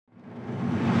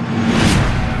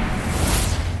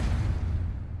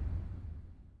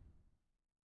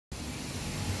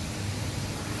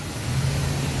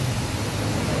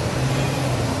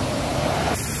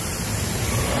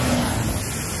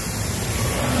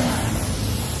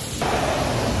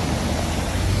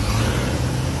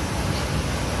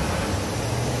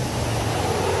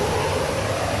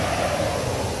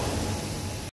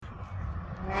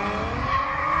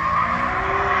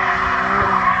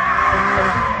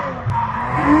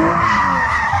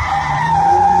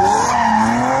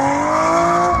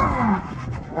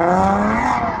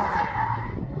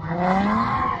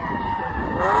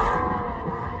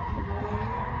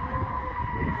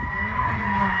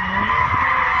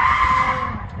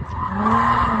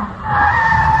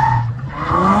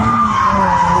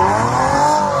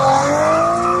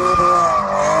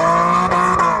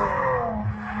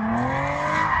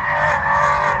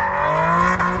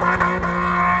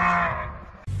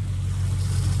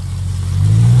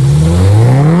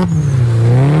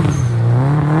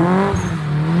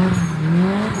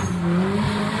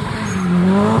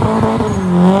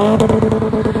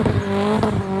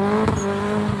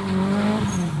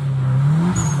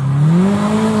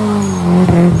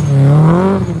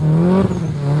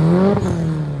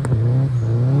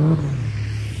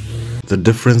the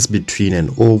difference between an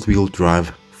all-wheel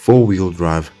drive, four-wheel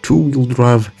drive, two-wheel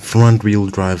drive, front-wheel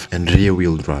drive, and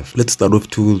rear-wheel drive. Let's start with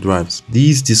two-wheel drives.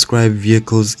 These describe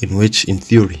vehicles in which, in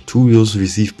theory, two wheels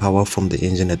receive power from the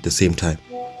engine at the same time.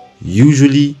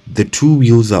 Usually, the two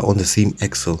wheels are on the same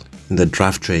axle in the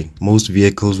drivetrain. Most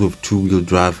vehicles with two-wheel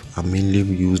drive are mainly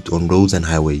used on roads and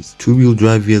highways. Two-wheel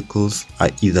drive vehicles are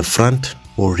either front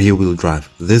or rear-wheel drive.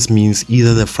 This means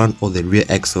either the front or the rear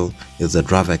axle is the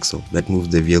drive axle that moves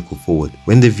the vehicle forward.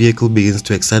 When the vehicle begins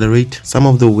to accelerate, some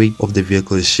of the weight of the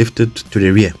vehicle is shifted to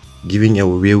the rear, giving a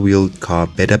rear-wheeled car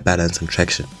better balance and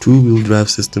traction. Two-wheel drive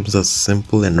systems are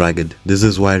simple and rugged. This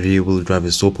is why rear-wheel drive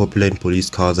is so popular in police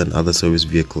cars and other service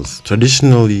vehicles.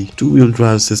 Traditionally, two-wheel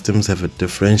drive systems have a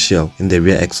differential in the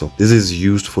rear axle. This is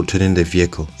used for turning the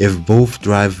vehicle. If both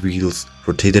drive wheels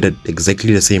rotated at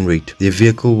exactly the same rate, the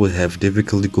vehicle will have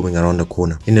difficulty going around a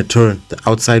corner. In a turn, the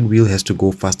outside wheel has to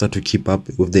go faster to keep up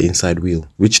with the inside wheel,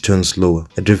 which turns slower.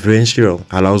 A differential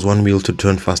allows one wheel to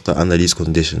turn faster under these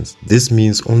conditions. This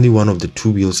means only one of the two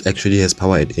wheels actually has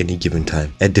power at any given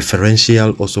time. A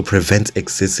differential also prevents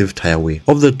excessive tire wear.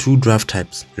 Of the two drive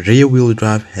types, rear-wheel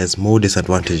drive has more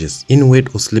disadvantages. In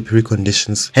wet or slippery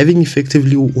conditions, having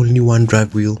effectively only one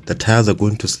drive wheel, the tires are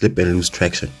going to slip and lose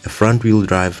traction. A front-wheel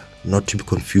drive, not to be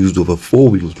confused with a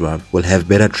four-wheel drive, will have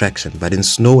better traction, but in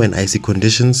snow and icy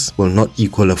conditions will not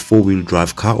equal a four-wheel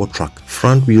drive car or truck.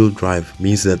 Front-wheel drive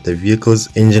means that the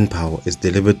vehicle's engine power is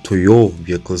delivered to your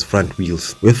vehicle's front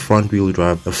wheels. With front-wheel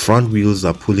drive, the front wheels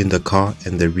are pulling the car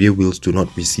and the rear wheels do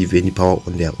not receive any power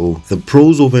on their own. The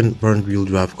pros of a front-wheel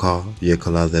drive car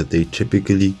vehicle are that they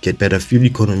typically get better fuel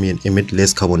economy and emit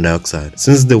less carbon dioxide.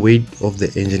 Since the weight of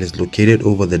the engine is located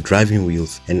over the driving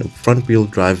wheels, and a front-wheel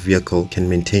drive vehicle can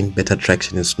maintain better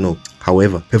traction in snow.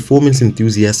 However, performance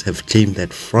enthusiasts have claimed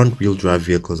that front-wheel drive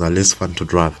vehicles are less fun to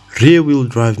drive. Rear-wheel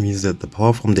drive means that the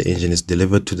power from the engine is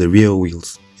delivered to the rear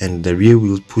wheels, and the rear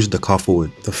wheels push the car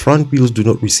forward. The front wheels do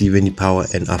not receive any power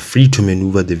and are free to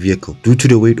maneuver the vehicle. Due to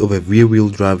the weight of a rear-wheel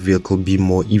drive vehicle being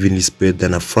more evenly spread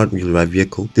than a front-wheel drive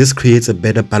vehicle, this creates a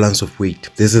better balance of weight.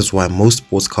 This is why most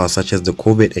sports cars such as the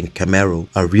Corvette and Camaro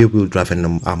are rear-wheel drive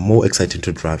and are more exciting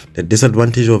to drive. The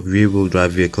disadvantage of rear-wheel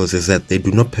drive vehicles is that they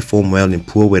do not perform well in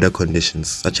poor weather conditions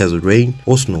such as rain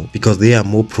or snow because they are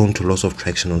more prone to loss of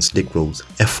traction on slick roads.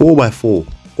 A 4x4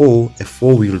 or a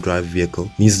four-wheel drive vehicle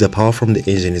means the power from the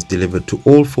engine is delivered to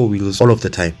all four wheels all of the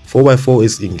time. 4x4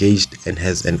 is engaged and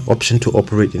has an option to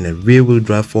operate in a rear-wheel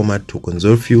drive format to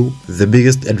conserve fuel. The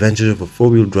biggest advantage of a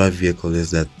four-wheel drive vehicle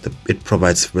is that it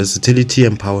provides versatility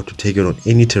and power to take it on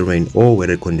any terrain or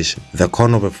weather condition. The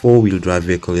con of a four-wheel drive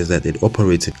vehicle is that it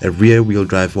operates in a rear-wheel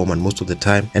drive format most of the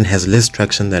time and has less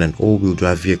traction than an all-wheel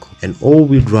drive vehicle. An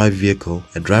all-wheel drive vehicle,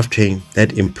 a drivetrain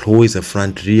that employs a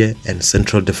front, rear, and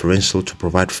central differential to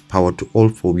provide power to all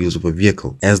four wheels of a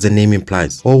vehicle. As the name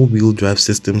implies, all-wheel drive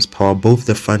systems power both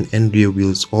the front and rear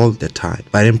wheels all the time.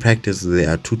 But in practice, there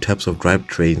are two types of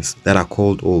drivetrains that are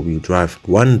called all-wheel drive.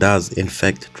 One does, in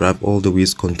fact, drive all the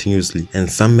wheels continuously, and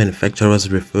some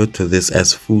manufacturers refer to this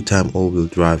as full-time all-wheel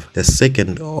drive. The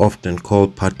second, often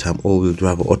called part-time all-wheel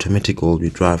drive or automatic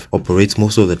all-wheel drive, operates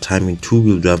most of the time in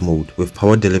two-wheel drive mode, with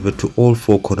power delivered to all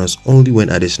four corners only when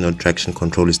additional traction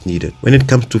control is needed. When it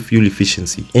comes to fuel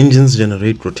efficiency, engines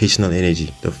generate rotational energy.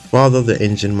 The farther the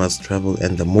engine must travel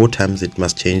and the more times it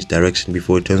must change direction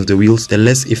before it turns the wheels, the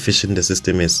less efficient the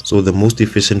system is. So the most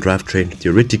efficient drivetrain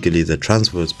theoretically is the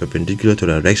transverse perpendicular to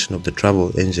the direction of the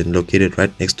travel engine located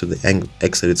right next to the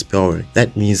axle it's powering.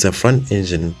 That means a front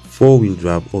engine four-wheel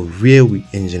drive or rear-wheel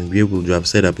engine rear-wheel drive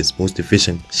setup is most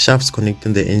efficient. Shafts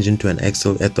connecting the engine to an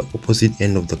axle at the opposite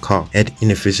end of the car add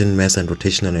inefficient mass and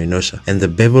rotational inertia, and the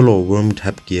bevel or worm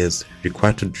tap gears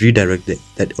required to redirect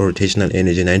that rotational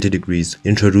energy 90 degrees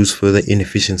introduce further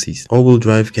inefficiencies. All-wheel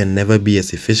drive can never be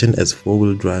as efficient as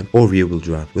four-wheel drive or rear-wheel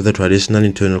drive with a traditional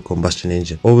internal combustion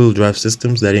engine. All-wheel drive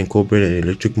systems that incorporate an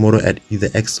electric motor at either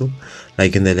axle,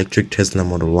 like in the electric Tesla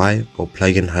Model Y or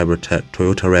plug-in hybrid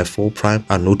Toyota RAV4 Prime,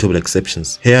 are notable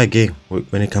exceptions. Here again,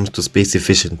 when it comes to space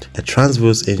efficient, a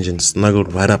transverse engine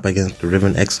snuggled right up against the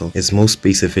driven axle is most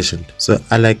space efficient. So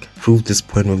I prove this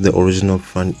point with the original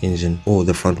front engine or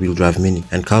the front wheel drive Mini,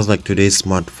 and cars like today's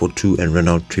Smart 42 and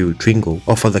Renault Twingo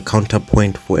offer the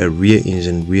counterpoint for a rear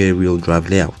engine rear wheel drive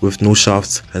layout with no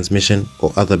shafts, transmission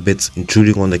or other bits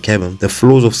intruding on the cabin. The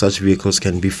floors of such vehicles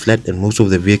can be flat and most of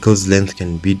the vehicle's length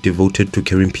can be devoted to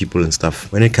carrying people and stuff.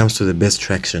 When it comes to the best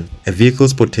traction, a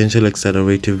vehicle's potential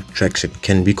accelerative traction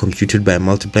can be computed by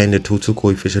multiplying the total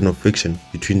coefficient of friction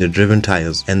between the driven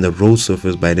tires and the road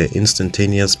surface by the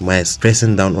instantaneous mass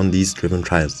pressing down on these driven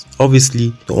tires.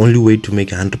 Obviously, the only way to make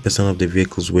 100% of the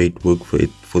vehicle's weight work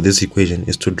for this equation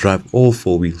is to drive all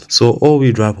four wheels. So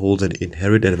all-wheel drive holds an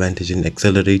inherent advantage in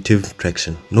accelerative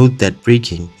traction. Note that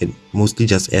braking, it mostly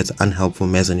just adds unhelpful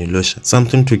mass and inertia.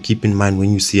 Something to keep in mind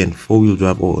when you see an four-wheel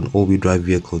drive or an all-wheel drive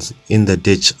vehicles in the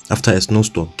ditch after a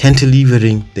snowstorm.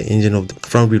 Cantilevering the engine of the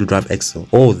front-wheel drive axle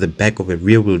or the back of a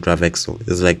rear-wheel drive axle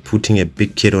is like putting a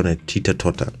big kid on a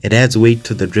teeter-totter. It adds weight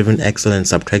to the driven axle and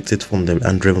subtracts it from the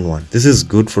undriven one. This is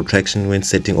good for traction when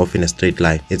setting off in a straight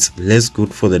line. It's less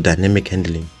good for the dynamic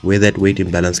handling, where that weight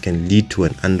imbalance can lead to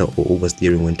an under or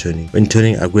oversteering when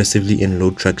turning aggressively in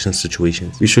low traction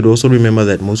situations. We should also remember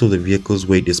that most of the vehicle's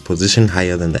weight is positioned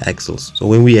higher than the axles. So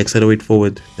when we accelerate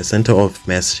forward, the center of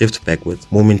mass shifts backwards,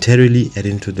 momentarily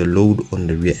adding to the load on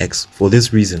the rear axle. For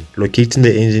this reason, locating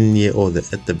the engine near or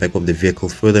at the back of the vehicle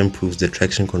further improves the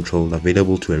traction control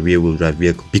available to a rear-wheel drive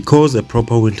vehicle. Because a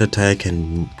proper winter tire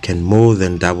can more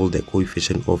than double the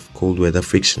coefficient of cold weather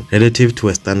friction relative to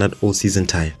a standard all-season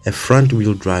tire, a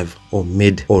front-wheel drive or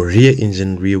mid or rear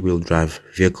engine rear-wheel drive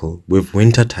vehicle with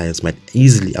winter tires might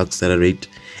easily accelerate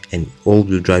an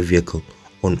all-wheel drive vehicle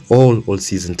on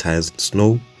all-season tires,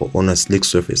 snow or on a slick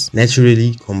surface.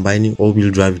 Naturally, combining all-wheel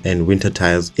drive and winter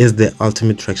tires is the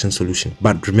ultimate traction solution.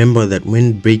 But remember that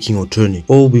when braking or turning,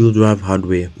 all-wheel drive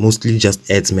hardware mostly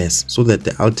just adds mass, so that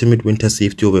the ultimate winter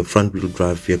safety of a front-wheel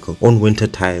drive vehicle on winter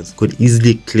tires could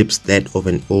easily eclipse that of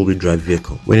an all-wheel drive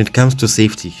vehicle. When it comes to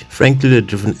safety, frankly the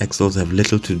driven axles have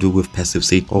little to do with passive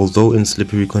safety. Although in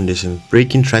slippery conditions,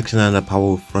 braking traction under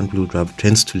power with front-wheel drive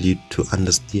tends to lead to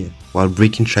understeer, while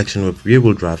braking traction with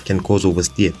rear-wheel drive can cause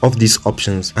oversteer. Of these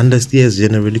options, understeer is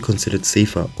generally considered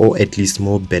safer or at least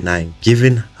more benign,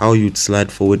 given how you'd slide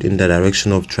forward in the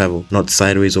direction of travel, not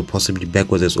sideways or possibly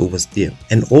backwards as oversteer.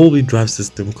 An all-wheel drive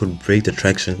system could break the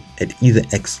traction at either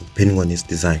axle depending on its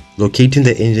design. Locating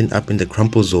the engine up in the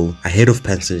crumple zone ahead of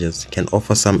passengers can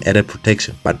offer some added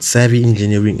protection, but savvy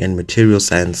engineering and material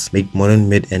science make modern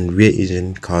mid and rear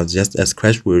engine cars just as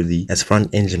crashworthy as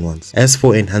front engine ones. As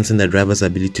for enhancing the driver's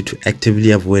ability to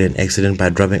actively avoid an accident by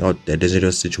driving out a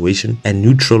dangerous situation, a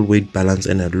neutral weight balance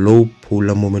and a low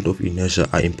polar moment of inertia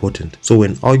are important. So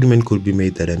an argument could be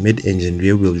made that a mid-engine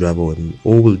rear-wheel drive or an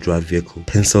all-wheel drive vehicle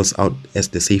pencils out as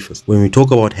the safest. When we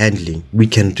talk about handling, we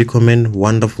can recommend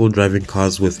wonderful driving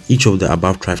cars with each of the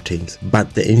above drivetrains,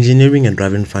 but the engineering and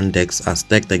driving front decks are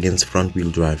stacked against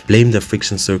front-wheel drive. Blame the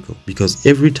friction circle, because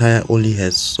every tire only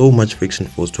has so much friction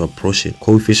force to approach it.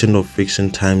 Coefficient of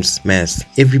friction times mass.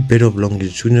 Every bit of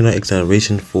longitudinal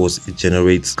acceleration force it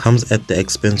generates comes at the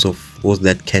expense of force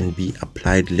that can be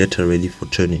applied laterally for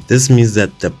turning. This means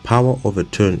that the power of a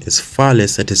turn is far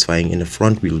less satisfying in a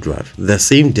front-wheel drive. The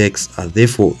same decks are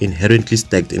therefore inherently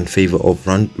stacked in favor of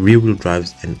rear-wheel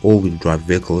drives and all-wheel drive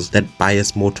vehicles that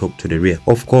bias more torque to the rear.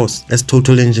 Of course, as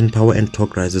total engine power and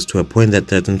torque rises to a point that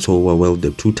threatens to overwhelm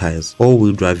the two tires,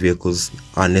 all-wheel drive vehicles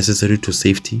are necessary to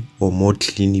safety or more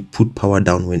cleanly put power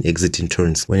down when exiting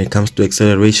turns. When it comes to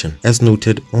acceleration, as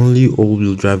noted, only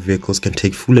all-wheel drive vehicles can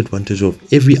take full advantage of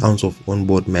every ounce of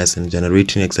onboard mass in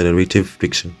generating accelerative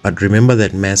friction. But remember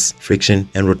that mass, friction,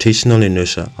 and rotational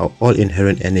inertia are all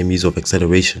inherent enemies of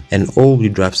acceleration, and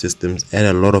all-wheel drive systems add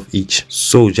a lot of each.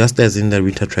 So just as in the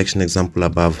winter traction example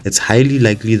above, it's highly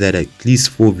likely that at least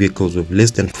 4 vehicles with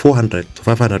less than 400 to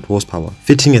 500 horsepower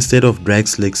fitting a set of drag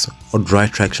slicks or dry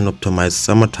traction optimized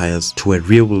summer tires to a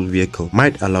rear-wheel vehicle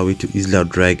might allow it to easily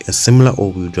outdrag a similar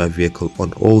all-wheel drive vehicle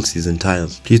on all-season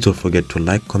tires. Please don't forget to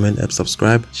like, comment, and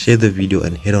subscribe, share the video,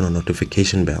 and hit on a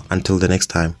notification bell. Until the next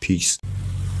time, peace.